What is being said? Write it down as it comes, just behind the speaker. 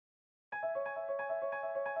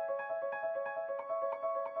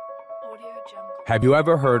Have you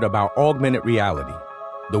ever heard about augmented reality?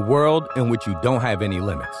 The world in which you don't have any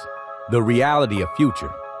limits. The reality of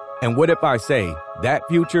future. And what if I say that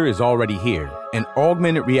future is already here and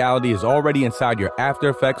augmented reality is already inside your After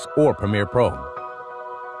Effects or Premiere Pro?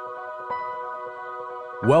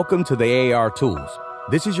 Welcome to the AR Tools.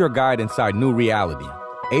 This is your guide inside new reality.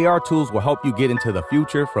 AR Tools will help you get into the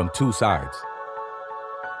future from two sides.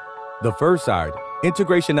 The first side,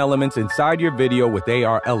 integration elements inside your video with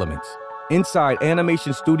AR elements. Inside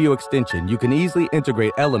Animation Studio Extension, you can easily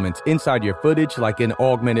integrate elements inside your footage like in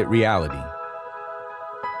augmented reality.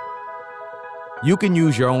 You can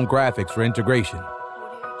use your own graphics for integration.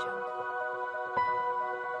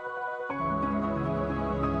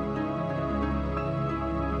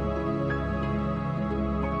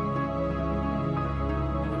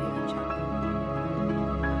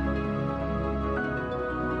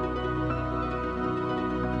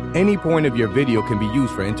 Any point of your video can be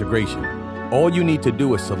used for integration. All you need to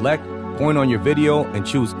do is select, point on your video, and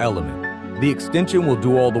choose element. The extension will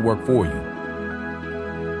do all the work for you.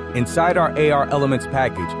 Inside our AR Elements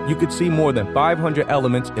package, you could see more than 500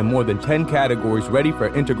 elements in more than 10 categories ready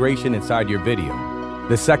for integration inside your video.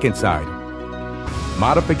 The second side,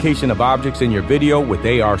 modification of objects in your video with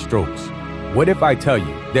AR strokes. What if I tell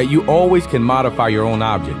you that you always can modify your own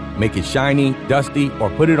object, make it shiny, dusty, or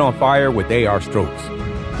put it on fire with AR strokes?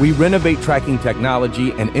 We renovate tracking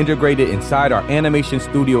technology and integrate it inside our Animation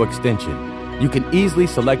Studio extension. You can easily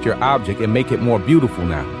select your object and make it more beautiful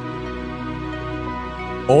now.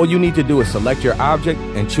 All you need to do is select your object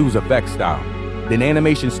and choose effect style. Then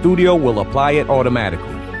Animation Studio will apply it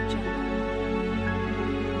automatically.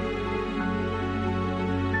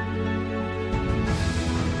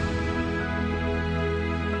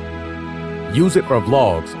 Use it for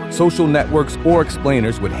vlogs, social networks, or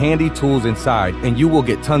explainers with handy tools inside, and you will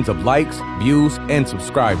get tons of likes, views, and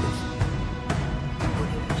subscribers.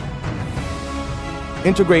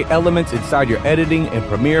 Integrate elements inside your editing in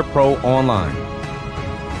Premiere Pro online.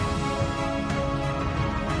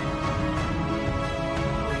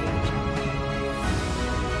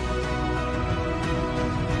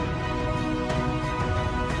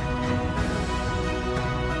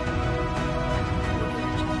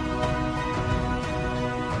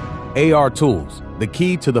 AR Tools, the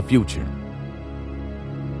key to the future.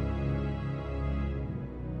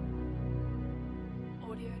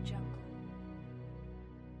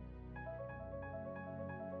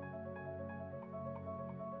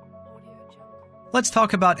 Let's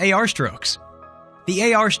talk about AR strokes.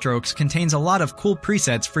 The AR strokes contains a lot of cool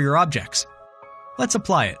presets for your objects. Let's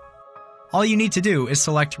apply it. All you need to do is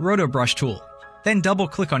select Roto Brush tool, then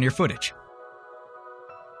double-click on your footage.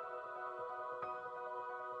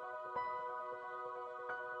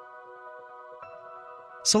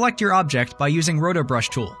 Select your object by using Roto Brush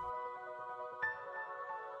tool.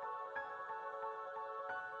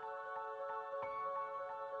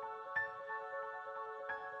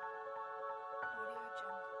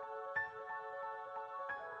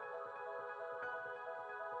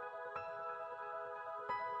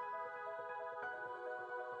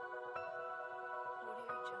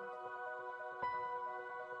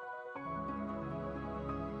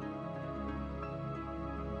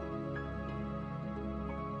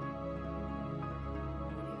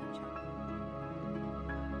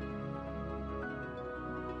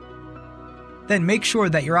 Then make sure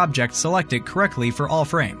that your object selected correctly for all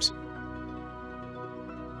frames.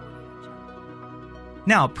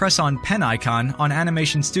 Now press on pen icon on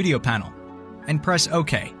Animation Studio panel and press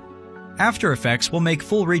OK. After Effects will make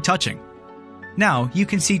full retouching. Now you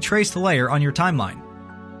can see trace the layer on your timeline.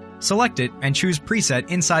 Select it and choose Preset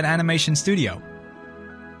inside Animation Studio.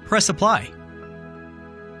 Press Apply.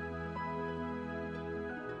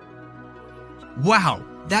 Wow,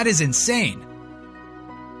 that is insane!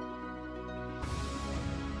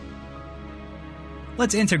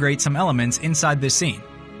 Let's integrate some elements inside this scene.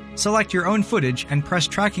 Select your own footage and press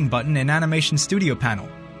Tracking button in Animation Studio panel.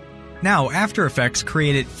 Now After Effects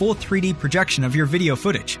created full 3D projection of your video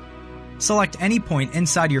footage. Select any point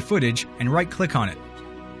inside your footage and right-click on it.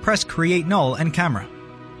 Press Create Null and Camera.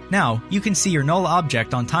 Now you can see your null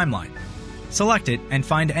object on timeline. Select it and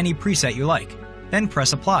find any preset you like. Then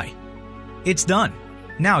press Apply. It's done!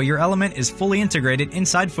 Now your element is fully integrated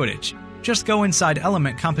inside footage. Just go inside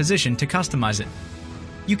Element Composition to customize it.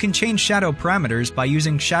 You can change shadow parameters by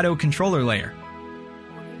using Shadow Controller Layer.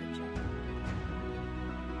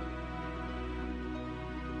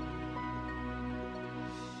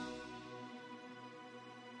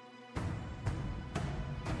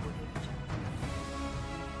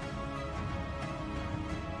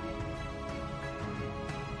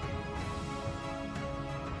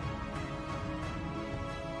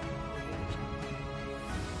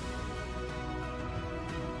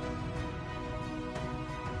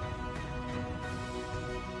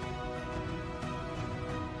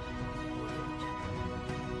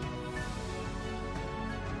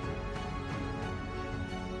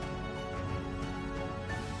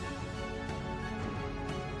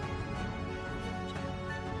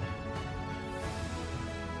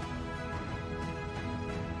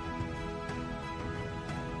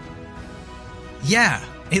 Yeah,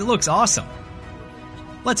 it looks awesome.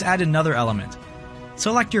 Let's add another element.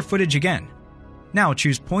 Select your footage again. Now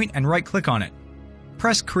choose point and right-click on it.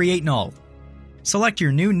 Press Create Null. Select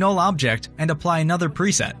your new null object and apply another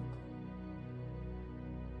preset.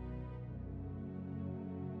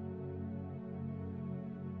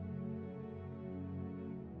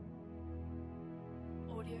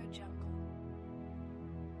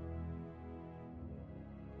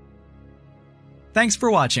 Thanks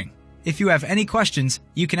for watching. If you have any questions,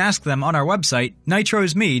 you can ask them on our website,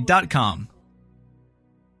 nitrozme.com.